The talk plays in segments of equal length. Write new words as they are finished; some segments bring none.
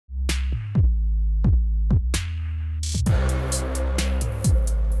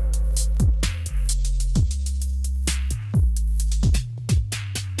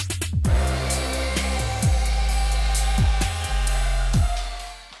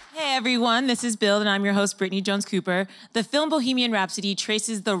everyone. This is Bill, and I'm your host, Brittany Jones-Cooper. The film Bohemian Rhapsody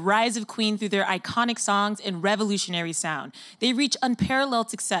traces the rise of Queen through their iconic songs and revolutionary sound. They reach unparalleled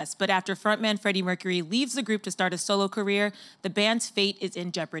success, but after frontman Freddie Mercury leaves the group to start a solo career, the band's fate is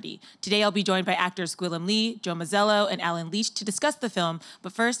in jeopardy. Today, I'll be joined by actors Gwilym Lee, Joe Mazzello, and Allen Leech to discuss the film.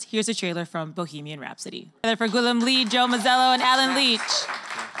 But first, here's a trailer from Bohemian Rhapsody. For Gwilym Lee, Joe Mazzello, and Allen Leech.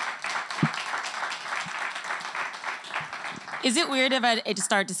 Is it weird if I just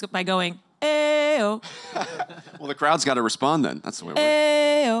start by going, ayo? Well, the crowd's got to respond then. That's the way it works.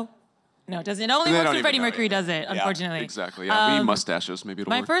 Ayo. No, it doesn't. It only works when Freddie Mercury does it, yeah, unfortunately. Exactly, yeah. We need mustaches, maybe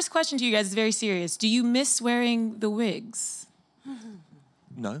it'll work. My first question to you guys is very serious. Do you miss wearing the wigs?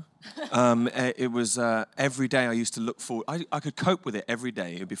 No. It was every day I used to look forward. I could cope with it every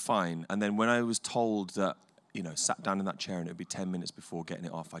day. It would be fine. And then when I was told that, you know, sat down in that chair and it would be 10 minutes before getting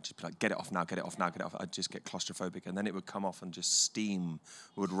it off, I'd just be like, get it off now, get it off now, get it off. I'd just get claustrophobic. And then it would come off and just steam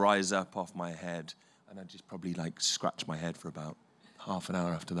would rise up off my head. And I'd just probably like scratch my head for about half an hour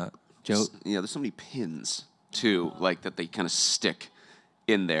after that. Joe? Yeah, there's so many pins, too, like that they kind of stick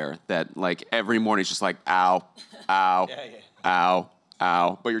in there that like every morning it's just like, ow, ow, ow,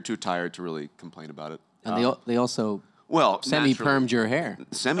 ow. But you're too tired to really complain about it. And they also... Well, semi-permed your hair.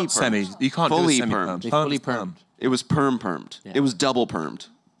 Semi-permed. You can't fully do semi-permed. Fully permed. It was permed. Yeah. It was double permed.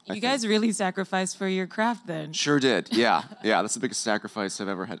 You guys really sacrificed for your craft then. Sure did. Yeah. Yeah, that's the biggest sacrifice I've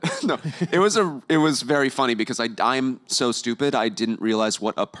ever had. No, it was very funny because I'm so stupid. I didn't realize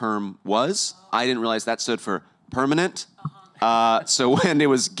what a perm was. I didn't realize that stood for permanent. So when it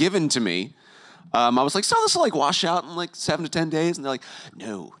was given to me, I was like, so this will like wash out in like 7 to 10 days? And they're like,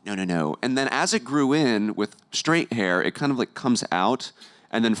 no. And then as it grew in with straight hair, it kind of like comes out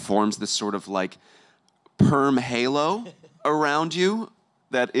and then forms this sort of like perm halo around you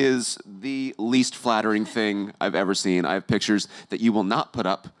that is the least flattering thing I've ever seen. I have pictures that you will not put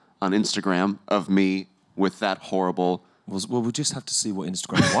up on Instagram of me with that horrible... Well, we'll just have to see what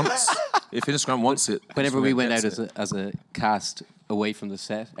Instagram wants. If Instagram wants it... Whenever we went out as a cast... away from the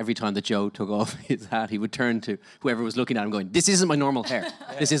set, every time that Joe took off his hat, he would turn to whoever was looking at him going, this isn't my normal hair.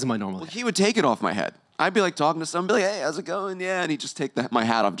 This isn't my normal hair. He would take it off my head. I'd be like talking to somebody, like, hey, how's it going? Yeah, and he'd just take my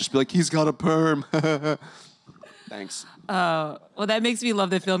hat off, just be like, he's got a perm. Thanks. Well, that makes me love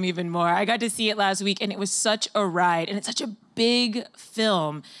the film even more. I got to see it last week, and it was such a ride, and it's such a big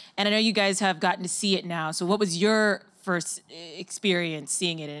film. And I know you guys have gotten to see it now, so what was your first experience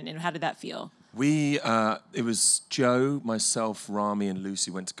seeing it, and how did that feel? It was Joe, myself, Rami, and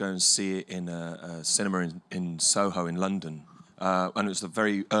Lucy went to go and see it in a cinema in Soho in London. And it was a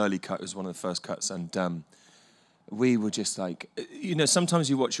very early cut. It was one of the first cuts. And we were just like, you know, sometimes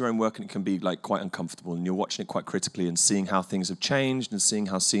you watch your own work and it can be like quite uncomfortable and you're watching it quite critically and seeing how things have changed and seeing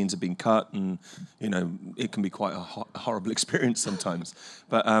how scenes have been cut. And, you know, it can be quite a horrible experience sometimes.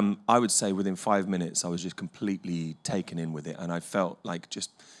 But I would say within 5 minutes, I was just completely taken in with it. And I felt like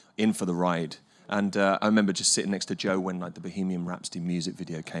just... in for the ride. And I remember just sitting next to Joe when like the Bohemian Rhapsody music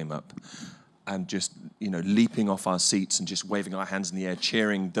video came up and just, you know, leaping off our seats and just waving our hands in the air,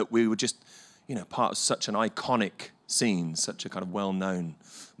 cheering that we were just, you know, part of such an iconic scene, such a kind of well-known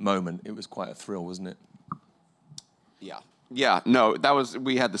moment. It was quite a thrill, wasn't it? Yeah. Yeah, no,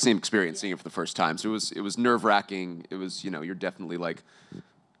 we had the same experience seeing it for the first time. So it was nerve-wracking. It was, you know, you're definitely like,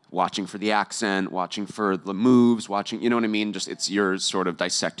 watching for the accent, watching for the moves, watching, you know what I mean? Just you're sort of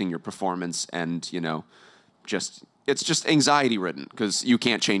dissecting your performance and, you know, it's just anxiety-ridden because you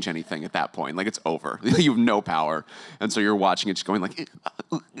can't change anything at that point. Like, it's over. You have no power. And so you're watching it just going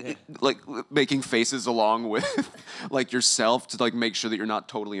like making faces along with, like, yourself to, like, make sure that you're not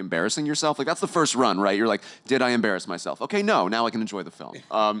totally embarrassing yourself. Like, that's the first run, right? You're like, did I embarrass myself? Okay, no, now I can enjoy the film.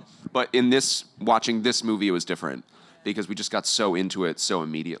 But watching this movie, it was different. Because we just got so into it so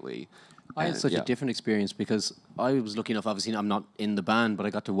immediately. I had such a different experience because I was lucky enough, obviously I'm not in the band, but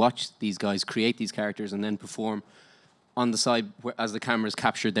I got to watch these guys create these characters and then perform on the side as the cameras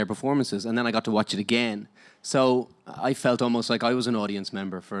captured their performances, and then I got to watch it again. So I felt almost like I was an audience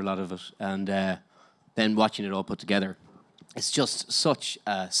member for a lot of it, and then watching it all put together. It's just such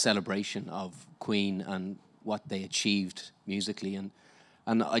a celebration of Queen and what they achieved musically, and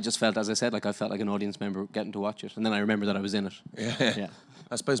I just felt, as I said, like I felt like an audience member getting to watch it. And then I remember that I was in it. Yeah.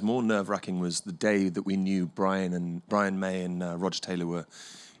 I suppose more nerve-wracking was the day that we knew Brian May and Roger Taylor were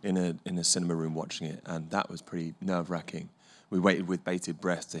in a cinema room watching it, and that was pretty nerve-wracking. We waited with bated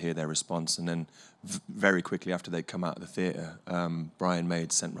breath to hear their response, and then very quickly after they'd come out of the theatre, Brian May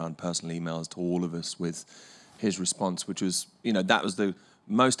had sent round personal emails to all of us with his response, which was, you know, that was the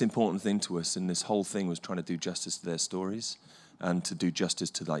most important thing to us in this whole thing, was trying to do justice to their stories. and to do justice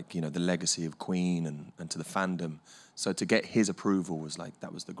to the legacy of Queen and to the fandom. So to get his approval was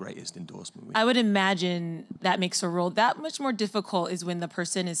that was the greatest endorsement. I would imagine that makes a role that much more difficult is when the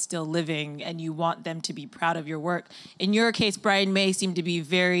person is still living and you want them to be proud of your work. In your case, Brian May seemed to be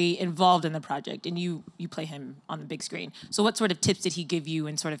very involved in the project, and you play him on the big screen. So what sort of tips did he give you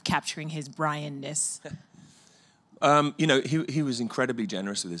in sort of capturing his Brian-ness? He was incredibly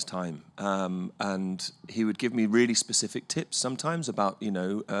generous with his time, and he would give me really specific tips sometimes about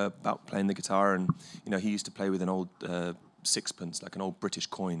playing the guitar. And he used to play with an old sixpence, like an old British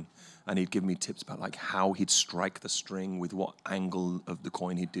coin, and he'd give me tips about how he'd strike the string, with what angle of the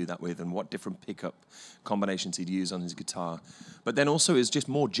coin he'd do that with, and what different pickup combinations he'd use on his guitar. But then also it's just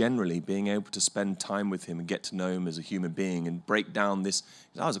more generally being able to spend time with him and get to know him as a human being and break down this.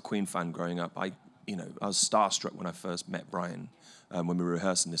 I was a Queen fan growing up. I was starstruck when I first met Brian when we were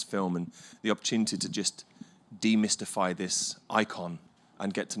rehearsing this film, and the opportunity to just demystify this icon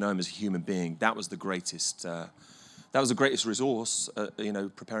and get to know him as a human being. That was the greatest. That was the greatest resource,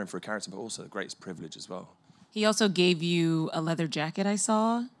 preparing for a character, but also the greatest privilege as well. He also gave you a leather jacket, I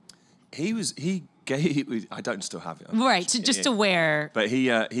saw. He gave. I don't still have it. Right, to wear. But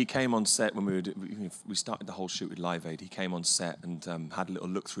he came on set when we started the whole shoot with Live Aid. He came on set and had a little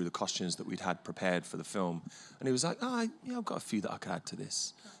look through the costumes that we'd had prepared for the film, and he was like, I've got a few that I could add to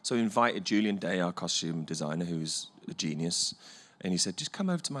this. So he invited Julian Day, our costume designer, who's a genius, and he said, just come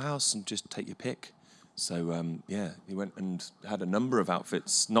over to my house and just take your pick. So he went and had a number of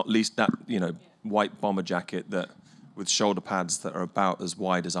outfits, not least that white bomber jacket with shoulder pads that are about as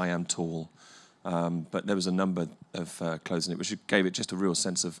wide as I am tall. But there was a number of clothes in it, which gave it just a real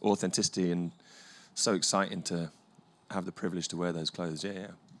sense of authenticity, and so exciting to have the privilege to wear those clothes. Yeah.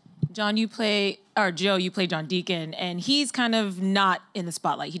 Joe, you play John Deacon, and he's kind of not in the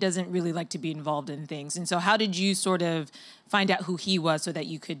spotlight. He doesn't really like to be involved in things. And so how did you sort of find out who he was so that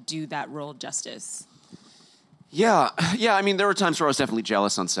you could do that role justice? Yeah. I mean, there were times where I was definitely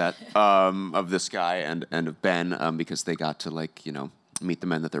jealous on set of this guy and of Ben because they got to meet the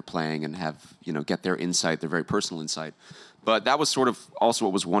men that they're playing and have get their insight, their very personal insight. But that was sort of also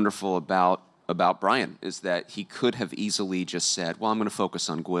what was wonderful about Brian, is that he could have easily just said, well, I'm going to focus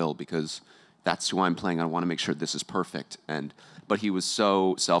on Gwil because that's who I'm playing. I want to make sure this is perfect. But he was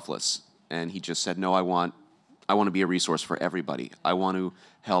so selfless, and he just said, no, I want to be a resource for everybody. I want to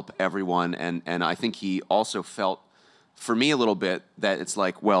help everyone. And I think he also felt, for me a little bit, that it's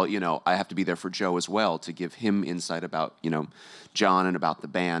like, well, I have to be there for Joe as well to give him insight about, John and about the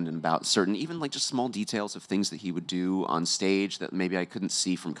band and about certain, even just small details of things that he would do on stage that maybe I couldn't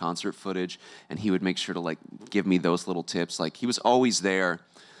see from concert footage. And he would make sure to give me those little tips. He was always there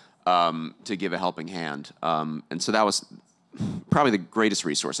to give a helping hand. And so that was probably the greatest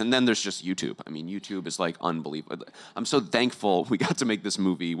resource. And then there's just YouTube. I mean, YouTube is unbelievable. I'm so thankful we got to make this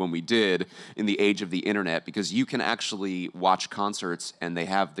movie when we did in the age of the internet, because you can actually watch concerts and they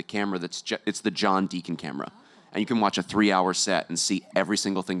have the camera it's the John Deacon camera. And you can watch a 3-hour set and see every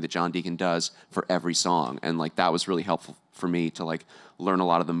single thing that John Deacon does for every song. And that was really helpful for me to learn a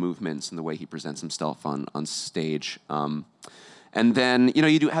lot of the movements and the way he presents himself on stage. And then,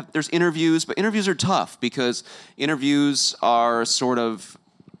 there's interviews, but interviews are tough because interviews are sort of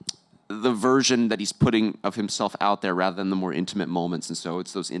the version that he's putting of himself out there rather than the more intimate moments. And so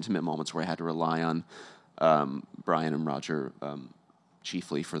it's those intimate moments where I had to rely on Brian and Roger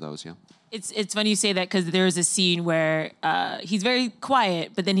chiefly for those, yeah. It's funny you say that, because there's a scene where he's very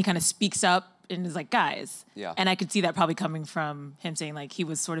quiet, but then he kind of speaks up and is like, guys. Yeah. And I could see that probably coming from him saying he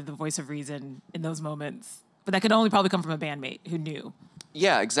was sort of the voice of reason in those moments. But that could only probably come from a bandmate who knew.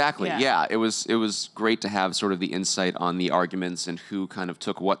 Yeah, exactly. Yeah. It was great to have sort of the insight on the arguments and who kind of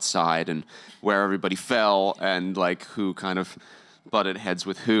took what side and where everybody fell and who kind of butted heads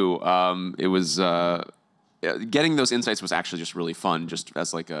with who. It was getting those insights was actually just really fun, just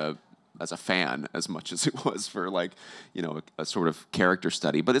as a fan, as much as it was for a sort of character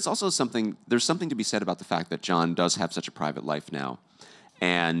study. But it's also there's something to be said about the fact that John does have such a private life now.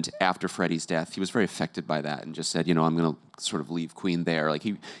 And after Freddie's death, he was very affected by that and just said, I'm going to sort of leave Queen there.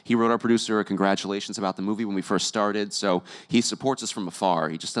 He wrote our producer a congratulations about the movie when we first started. So he supports us from afar.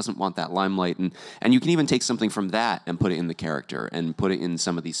 He just doesn't want that limelight. And you can even take something from that and put it in the character and put it in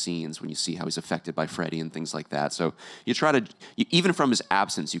some of these scenes when you see how he's affected by Freddie and things like that. So you try to, even from his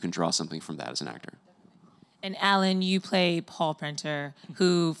absence, you can draw something from that as an actor. And Alan, you play Paul Prenter,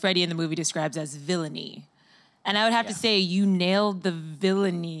 who Freddie in the movie describes as villainy. And I would have to say you nailed the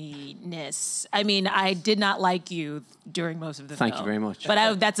villaininess. I mean, I did not like you during most of the film. Thank you very much.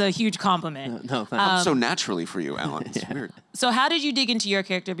 But that's a huge compliment. No, thanks. So naturally for you, Alan. It's weird. So how did you dig into your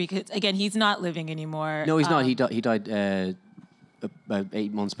character? Because, again, he's not living anymore. No, he's not. He died about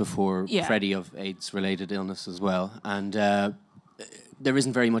 8 months before Yeah. Freddie of AIDS-related illness as well, and there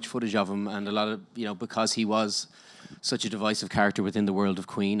isn't very much footage of him, and a lot of because he was such a divisive character within the world of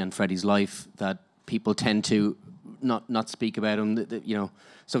Queen and Freddie's life that people tend to not speak about him.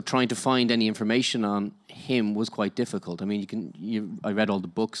 So trying to find any information on him was quite difficult. I mean, I read all the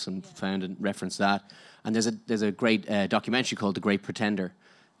books and found and referenced that, and there's a great documentary called The Great Pretender,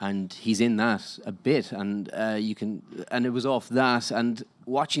 and he's in that a bit, and and it was off that, and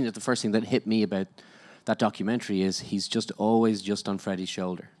watching it, the first thing that hit me about that documentary is he's just always just on Freddie's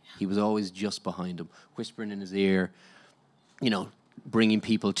shoulder. He was always just behind him, whispering in his ear, bringing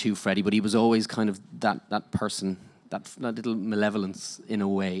people to Freddie, but he was always kind of that person, that little malevolence in a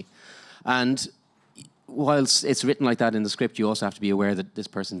way. And whilst it's written like that in the script, you also have to be aware that this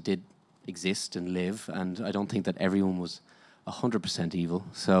person did exist and live, and I don't think that everyone was 100% evil.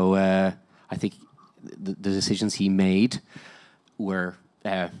 So I think the decisions he made were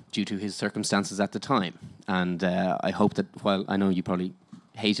due to his circumstances at the time. And I hope that while I know you probably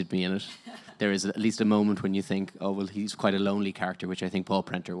hated me in it, there is at least a moment when you think, oh, well, he's quite a lonely character, which I think Paul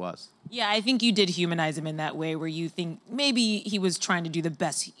Prenter was. Yeah, I think you did humanize him in that way where you think maybe he was trying to do the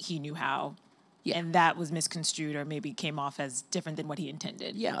best he knew how. Yeah. And that was misconstrued or maybe came off as different than what he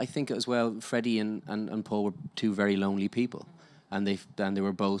intended. Yeah, I think as well, Freddie and Paul were two very lonely people. And they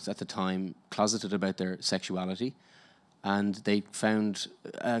were both, at the time, closeted about their sexuality. And they found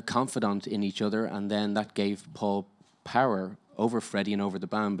a confidant in each other, and then that gave Paul power over Freddie and over the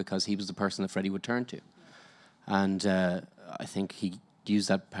band because he was the person that Freddie would turn to. And I think he used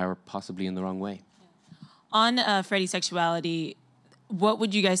that power possibly in the wrong way. On Freddie's sexuality, what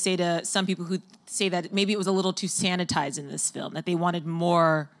would you guys say to some people who say that maybe it was a little too sanitized in this film, that they wanted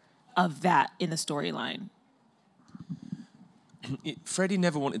more of that in the storyline? Freddie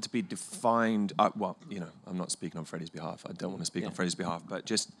never wanted to be defined. I'm not speaking on Freddie's behalf. I don't want to speak on Freddie's behalf, but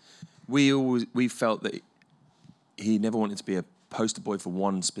just we felt that he never wanted to be a poster boy for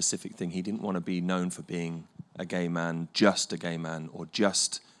one specific thing. He didn't want to be known for being a gay man, or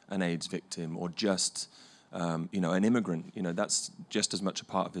just an AIDS victim, or just an immigrant. That's just as much a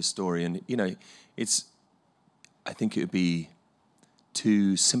part of his story. And I think it would be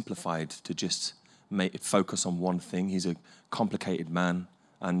too simplified to just focus on one thing. He's a complicated man,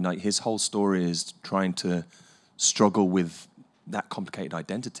 and his whole story is trying to struggle with that complicated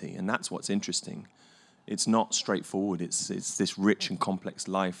identity, and that's what's interesting. It's not straightforward. It's this rich and complex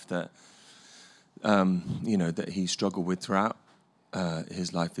life that that he struggled with throughout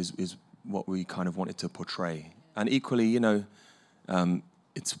his life is what we kind of wanted to portray. And equally, it's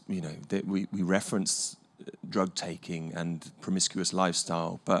that we reference drug taking and promiscuous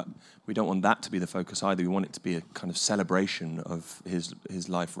lifestyle, but we don't want that to be the focus either. We want it to be a kind of celebration of his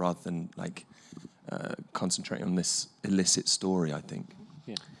life rather than concentrating on this illicit story, I think.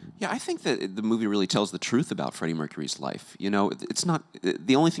 Yeah, I think that the movie really tells the truth about Freddie Mercury's life. It's not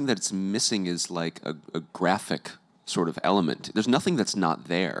the only thing that it's missing is like a graphic sort of element. There's nothing that's not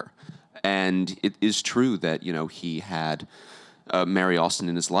there, and it is true that he had Mary Austin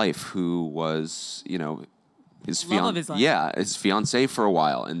in his life, who was his fiancée for a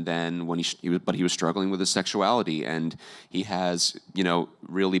while, and then when he was struggling with his sexuality, and he has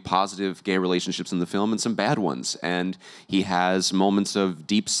really positive gay relationships in the film and some bad ones, and he has moments of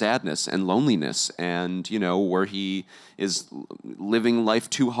deep sadness and loneliness, and where he is living life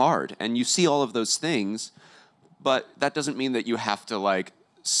too hard, and you see all of those things, but that doesn't mean that you have to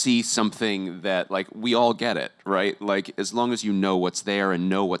see something that we all get it, right? As long as you know what's there and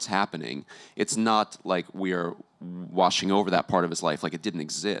know what's happening, it's not like we're washing over that part of his life like it didn't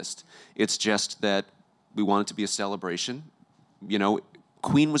exist. It's just that we want it to be a celebration.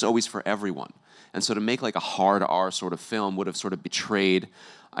 Queen was always for everyone. And so to make a hard R sort of film would have sort of betrayed,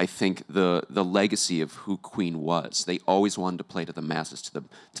 I think, the legacy of who Queen was. They always wanted to play to the masses, to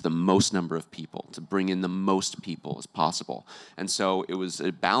the most number of people, to bring in the most people as possible. And so it was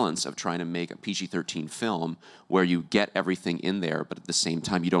a balance of trying to make a PG-13 film where you get everything in there, but at the same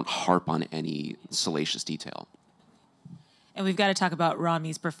time you don't harp on any salacious detail. And we've got to talk about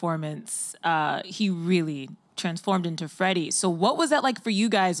Rami's performance. He really transformed into Freddie. So what was that like for you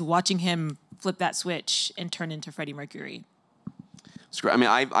guys watching him flip that switch and turn into Freddie Mercury? I mean,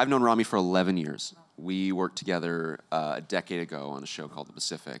 I've known Rami for 11 years. We worked together a decade ago on a show called The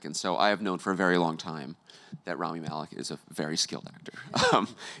Pacific, and so I have known for a very long time that Rami Malek is a very skilled actor.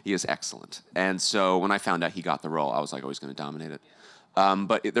 He is excellent. And so when I found out he got the role, I was like, oh, he's going to dominate it.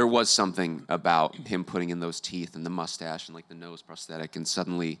 But there was something about him putting in those teeth and the mustache and the nose prosthetic, and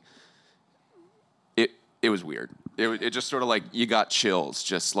suddenly it was weird. It just sort of you got chills,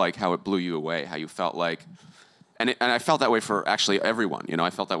 just how it blew you away, how you felt and I felt that way for actually everyone. You know, I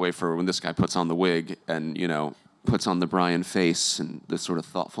felt that way for when this guy puts on the wig and, you know, puts on the Brian face and this sort of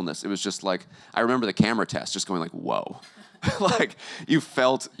thoughtfulness. It was just like, I remember the camera test just going like, whoa. Like, you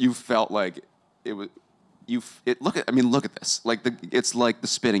felt like it was, look at this. Like, it's like the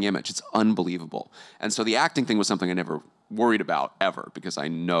spitting image. It's unbelievable. And so the acting thing was something I never worried about ever, because I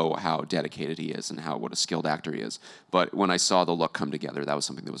know how dedicated he is and what a skilled actor he is. But when I saw the look come together, that was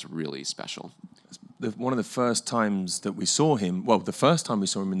something that was really special. One of the first times that we saw him, well, the first time we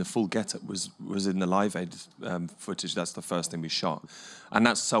saw him in the full getup was in the Live Aid footage. That's the first thing we shot. And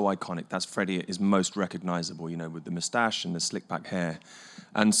that's so iconic. That's Freddie at his most recognizable, you know, with the moustache and the slick back hair.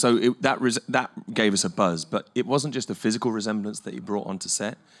 And so that gave us a buzz. But it wasn't just the physical resemblance that he brought onto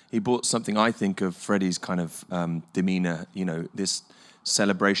set. He brought something, I think, of Freddie's kind of demeanor, you know, this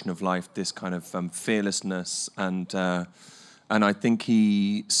celebration of life, this kind of fearlessness, and I think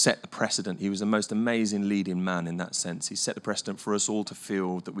he set the precedent. He was the most amazing leading man in that sense. He set the precedent for us all to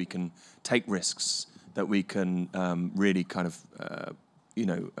feel that we can take risks, that we can really kind of,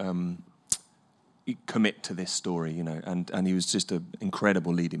 commit to this story, you know. And he was just an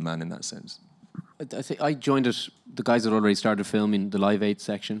incredible leading man in that sense. I think I joined the guys had already started filming the Live Aid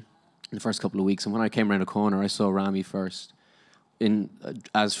section in the first couple of weeks. And when I came around the corner, I saw Rami first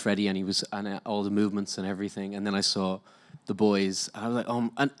as Freddie, and he was all the movements and everything. And then I saw the boys, and I was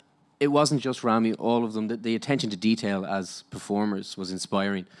like, and it wasn't just Rami, all of them. The attention to detail as performers was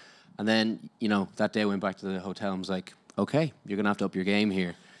inspiring. And then, you know, that day I went back to the hotel and was like, okay, you're going to have to up your game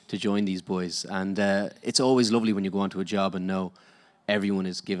here to join these boys. And it's always lovely when you go onto a job and know everyone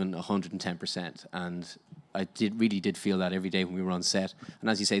is given 110%. And I really did feel that every day when we were on set. And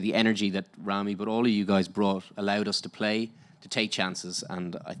as you say, the energy that Rami, but all of you guys brought allowed us to play, to take chances.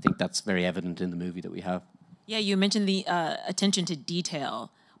 And I think that's very evident in the movie that we have. Yeah, you mentioned the attention to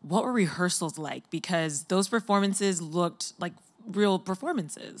detail. What were rehearsals like? Because those performances looked like real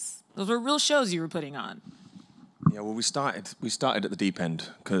performances. Those were real shows you were putting on. Yeah, well, we started at the deep end,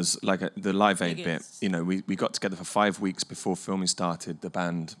 because like the Live Aid bit, you know, we got together for 5 weeks before filming started, the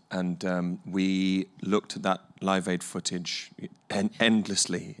band, and we looked at that Live Aid footage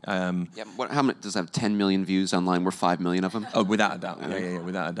endlessly. How many does it have? 10 million views online? We're 5 million of them. Oh, without a doubt. Yeah,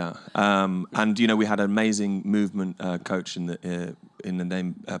 without a doubt. And you know, we had an amazing movement coach in the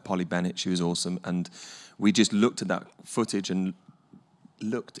name Polly Bennett. She was awesome, and we just looked at that footage and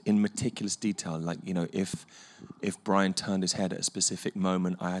looked in meticulous detail, like, you know, if Brian turned his head at a specific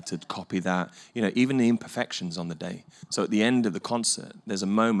moment, I had to copy that, you know, even the imperfections on the day. So at the end of the concert, there's a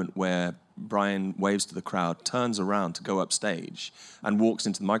moment where Brian waves to the crowd, turns around to go upstage, and walks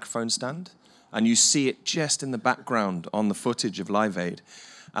into the microphone stand, and you see it just in the background on the footage of Live Aid.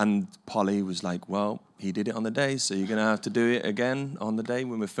 And Polly was like, well, he did it on the day, so you're going to have to do it again on the day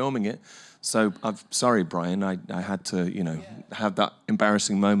when we're filming it. So I'm sorry, Brian, I had to, you know, have that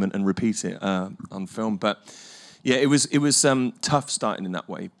embarrassing moment and repeat it on film. But yeah, it was tough starting in that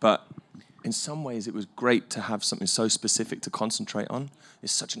way. But in some ways, it was great to have something so specific to concentrate on.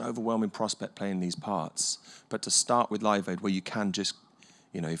 It's such an overwhelming prospect playing these parts. But to start with Live Aid, where you can just,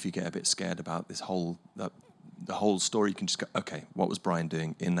 you know, if you get a bit scared about this whole the whole story, you can just go, okay, what was Brian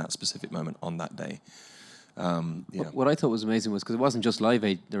doing in that specific moment on that day? What I thought was amazing was, because it wasn't just Live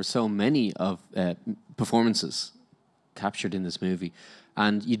Aid, there were so many of performances captured in this movie,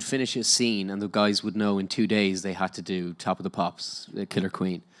 and you'd finish a scene and the guys would know in 2 days they had to do Top of the Pops, Killer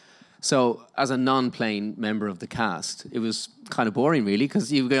Queen. So as a non-playing member of the cast, it was kind of boring, really,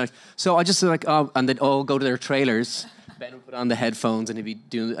 because you would go like, so I just like, oh, and they'd all go to their trailers. Ben would put on the headphones and he'd be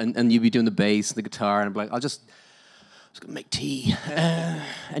doing, and you'd be doing the bass and the guitar, and I'd be like, I'll just gonna make tea.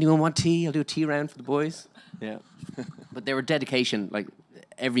 Anyone want tea? I'll do a tea round for the boys. Yeah. But they were dedication, like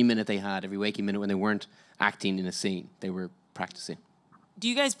every minute they had, every waking minute when they weren't acting in a scene, they were practicing. Do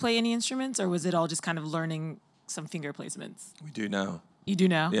you guys play any instruments, or was it all just kind of learning some finger placements? We do now. You do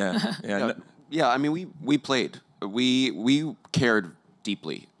now? Yeah. Yeah, I mean, we played. We cared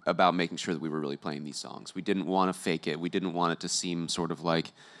deeply about making sure that we were really playing these songs. We didn't want to fake it. We didn't want it to seem sort of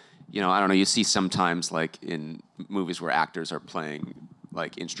like, you know, I don't know, you see sometimes like in movies where actors are playing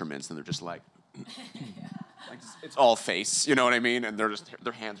like instruments and they're just like it's all face, you know what I mean? And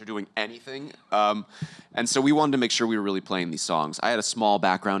their hands are doing anything. And so we wanted to make sure we were really playing these songs. I had a small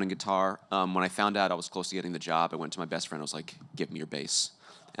background in guitar. When I found out I was close to getting the job, I went to my best friend. I was like, give me your bass.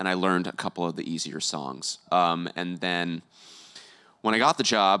 And I learned a couple of the easier songs. And then when I got the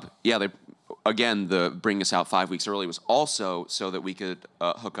job, the bringing us out 5 weeks early was also so that we could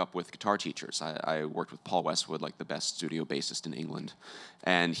hook up with guitar teachers. I worked with Paul Westwood, like the best studio bassist in England,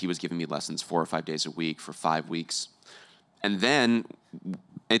 and he was giving me lessons 4 or 5 days a week for 5 weeks. And then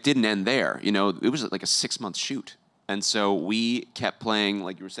it didn't end there. You know, it was like a 6-month shoot. And so we kept playing,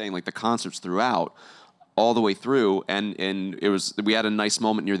 like you were saying, like the concerts throughout, all the way through. And we had a nice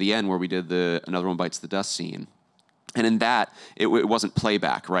moment near the end where we did the Another One Bites the Dust scene. And in that, it wasn't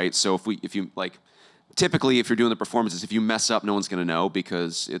playback, right? So if you like, typically if you're doing the performances, if you mess up, no one's going to know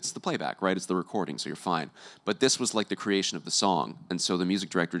because it's the playback, right? It's the recording, so you're fine. But this was like the creation of the song. And so the music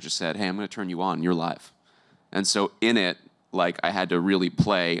director just said, hey, I'm going to turn you on, you're live. And so in it, like I had to really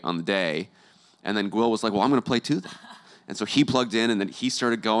play on the day. And then Gwil was like, well, I'm going to play too then. And so he plugged in, and then he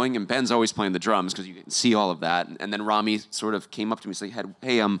started going, and Ben's always playing the drums because you can see all of that. And then Rami sort of came up to me and said,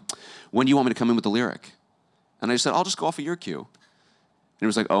 hey, when do you want me to come in with the lyric? And I just said, I'll just go off of your cue. And he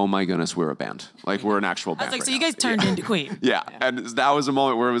was like, oh my goodness, we're a band. Like, we're an actual band. I was like, right so you now. guys turned into Queen. Yeah, and that was a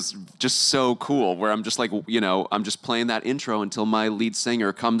moment where it was just so cool, where I'm just like, I'm just playing that intro until my lead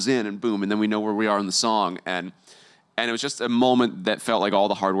singer comes in, and boom, and then we know where we are in the song. And it was just a moment that felt like all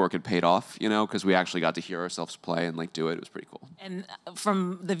the hard work had paid off, because we actually got to hear ourselves play and like do it. It was pretty cool. And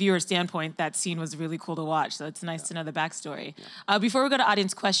from the viewer standpoint, that scene was really cool to watch. So it's nice to know the backstory. Before we go to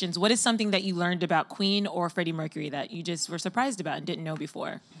audience questions, what is something that you learned about Queen or Freddie Mercury that you just were surprised about and didn't know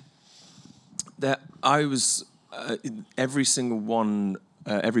before? That I was every single one,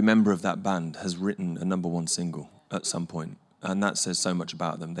 every member of that band has written a #1 single at some point. And that says so much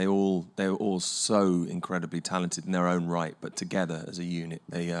about them. They're all so incredibly talented in their own right, but together as a unit,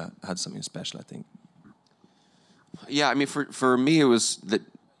 they had something special, I think. Yeah, I mean, for me, it was that,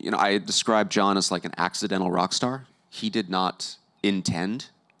 I described John as like an accidental rock star. He did not intend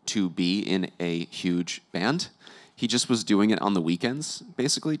to be in a huge band. He just was doing it on the weekends,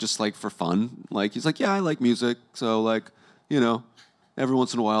 basically, just like for fun. Like, he's like, yeah, I like music, so like, every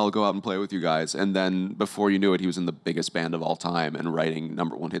once in a while I'll go out and play with you guys. And then before you knew it, he was in the biggest band of all time and writing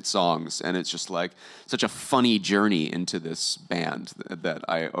 #1 hit songs. And it's just like such a funny journey into this band that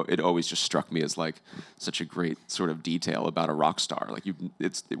it always just struck me as like such a great sort of detail about a rock star. Like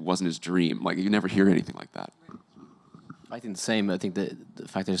it wasn't his dream. Like you never hear anything like that. I think the same. I think the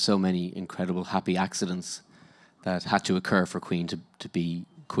fact there's so many incredible happy accidents that had to occur for Queen to be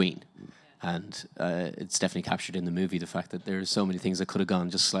Queen. And it's definitely captured in the movie, the fact that there's so many things that could have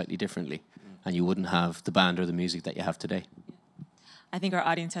gone just slightly differently, and you wouldn't have the band or the music that you have today. I think our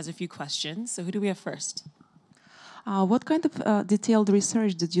audience has a few questions. So who do we have first? What kind of detailed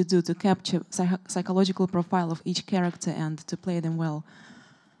research did you do to capture psychological profile of each character and to play them well?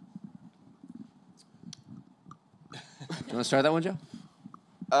 Do you want to start that one, Joe?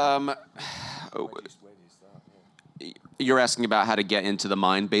 You're asking about how to get into the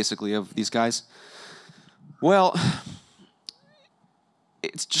mind, basically, of these guys? Well,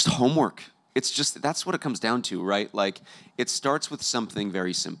 it's just homework. That's what it comes down to, right? Like, it starts with something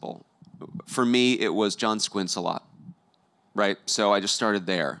very simple. For me, it was John squints a lot, right? So I just started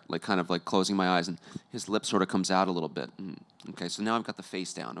there, like kind of like closing my eyes, and his lip sort of comes out a little bit. Okay, so now I've got the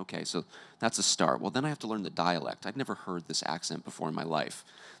face down. Okay, so that's a start. Well, then I have to learn the dialect. I'd never heard this accent before in my life.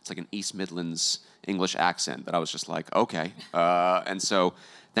 It's like an East Midlands English accent that I was just like, okay. And so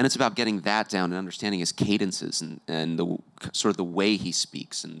then it's about getting that down and understanding his cadences and the sort of the way he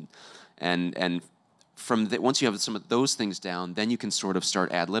speaks. And from once you have some of those things down, then you can sort of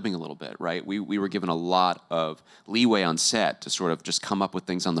start ad-libbing a little bit, right? We were given a lot of leeway on set to sort of just come up with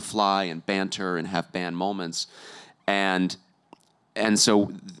things on the fly and banter and have band moments. And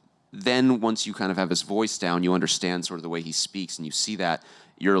so then once you kind of have his voice down, you understand sort of the way he speaks, and you see that,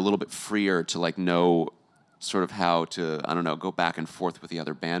 you're a little bit freer to like know sort of how to, I don't know, go back and forth with the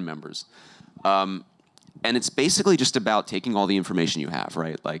other band members. And it's basically just about taking all the information you have,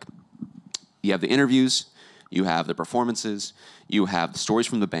 right? Like, you have the interviews, you have the performances, you have the stories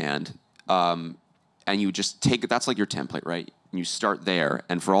from the band, and you just take, that's like your template, right? And you start there,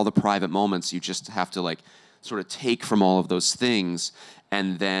 and for all the private moments, you just have to like sort of take from all of those things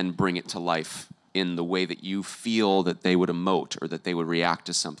and then bring it to life in the way that you feel that they would emote or that they would react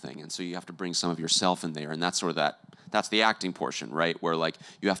to something. And so you have to bring some of yourself in there, and that's sort of that's the acting portion, right? Where like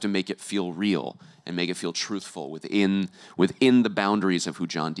you have to make it feel real and make it feel truthful within the boundaries of who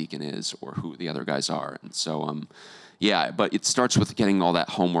John Deacon is or who the other guys are. And so yeah, but it starts with getting all that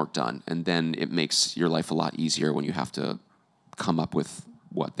homework done, and then it makes your life a lot easier when you have to come up with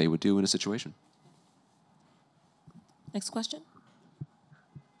what they would do in a situation. Next question.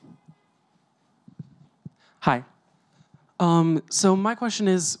 Hi. So my question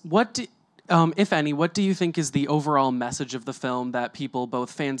is, if any, what do you think is the overall message of the film that people,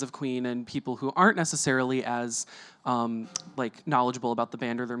 both fans of Queen and people who aren't necessarily as like knowledgeable about the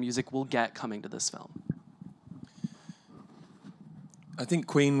band or their music, will get coming to this film? I think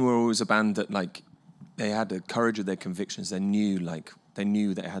Queen were always a band that like they had the courage of their convictions. They knew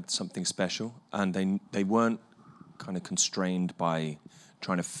they had something special, and they weren't kind of constrained by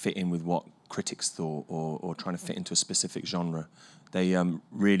trying to fit in with what critics thought or trying to fit into a specific genre. They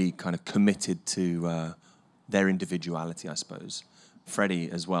really kind of committed to their individuality, I suppose. Freddie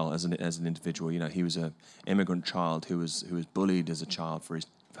as well as an individual, you know, he was an immigrant child who was bullied as a child for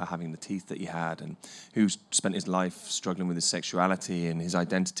having the teeth that he had, and who spent his life struggling with his sexuality and his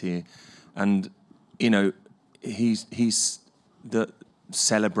identity, and you know, he's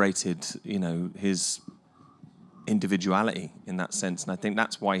celebrated, you know, his individuality in that sense, and I think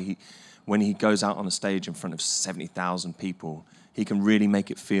that's why when he goes out on a stage in front of 70,000 people, he can really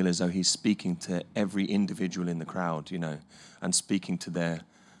make it feel as though he's speaking to every individual in the crowd, you know, and speaking to their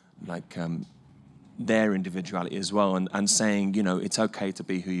individuality as well, and saying, you know, it's okay to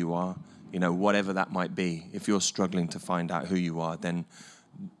be who you are, you know, whatever that might be. If you're struggling to find out who you are, then,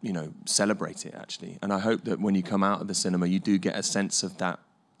 you know, celebrate it, actually. And I hope that when you come out of the cinema, you do get a sense of that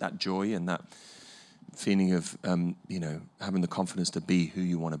joy and that feeling of, you know, having the confidence to be who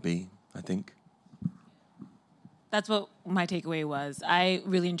you want to be, I think. That's what my takeaway was. I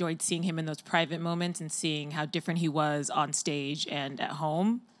really enjoyed seeing him in those private moments and seeing how different he was on stage and at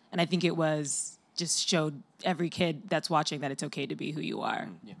home. And I think it just showed every kid that's watching that it's okay to be who you are.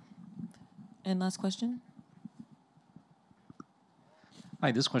 Yeah. And last question?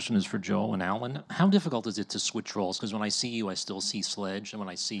 Hi, this question is for Joe and Alan. How difficult is it to switch roles? Because when I see you, I still see Sledge, and when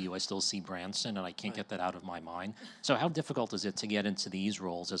I see you, I still see Branson, and I can't get that out of my mind. So how difficult is it to get into these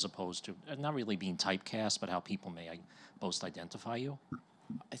roles as opposed to, not really being typecast, but how people may most identify you?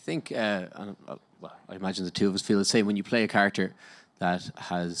 I think, well, I imagine the two of us feel the same. When you play a character that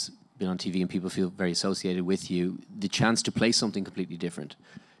has been on TV and people feel very associated with you, the chance to play something completely different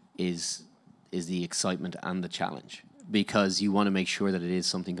is the excitement and the challenge, because you want to make sure that it is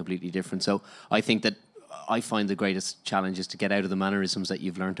something completely different. So I think that I find the greatest challenge is to get out of the mannerisms that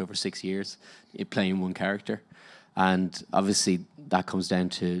you've learned over 6 years playing one character. And obviously that comes down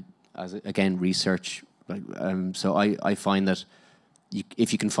to, again, research. So I find that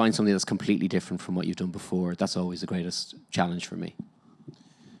if you can find something that's completely different from what you've done before, that's always the greatest challenge for me.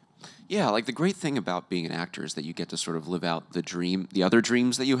 Yeah, like the great thing about being an actor is that you get to sort of live out the other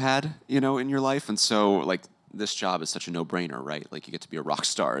dreams that you had, you know, in your life. And so, like, this job is such a no-brainer, right? Like, you get to be a rock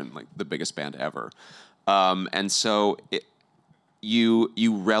star in, like, the biggest band ever. And so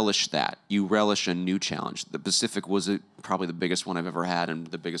you relish that. You relish a new challenge. The Pacific was probably the biggest one I've ever had and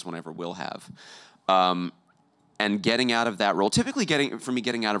the biggest one I ever will have. And getting out of that role, typically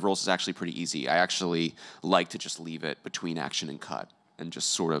getting out of roles is actually pretty easy. I actually like to just leave it between action and cut and just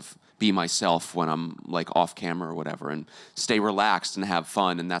sort of be myself when I'm like off camera or whatever, and stay relaxed and have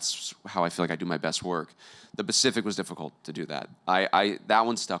fun, and that's how I feel like I do my best work. The Pacific was difficult to do that. That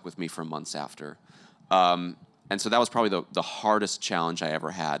one stuck with me for months after. And so that was probably the hardest challenge I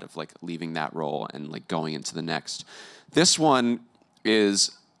ever had, of like leaving that role and like going into the next. This one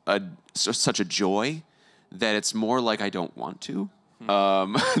is such a joy that it's more like I don't want to.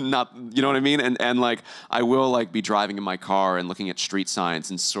 Not, you know what I mean? And like, I will like be driving in my car and looking at street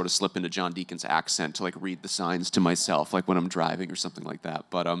signs and sort of slip into John Deacon's accent to like read the signs to myself, like when I'm driving or something like that.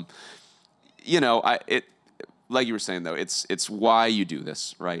 But, you know, like you were saying though, it's why you do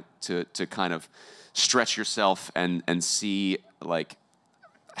this, right? To kind of stretch yourself and see like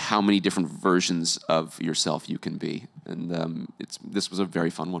how many different versions of yourself you can be. And this was a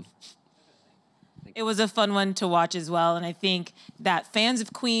very fun one. It was a fun one to watch as well, and I think that fans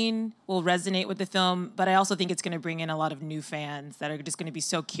of Queen will resonate with the film, but I also think it's going to bring in a lot of new fans that are just going to be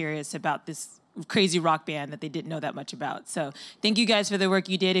so curious about this crazy rock band that they didn't know that much about. So thank you guys for the work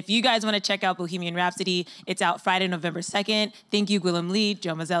you did. If you guys want to check out Bohemian Rhapsody, it's out Friday, November 2nd. Thank you, Gwilym Lee,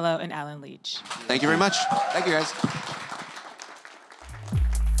 Joe Mazzello, and Allen Leech. Thank you very much. Thank you, guys.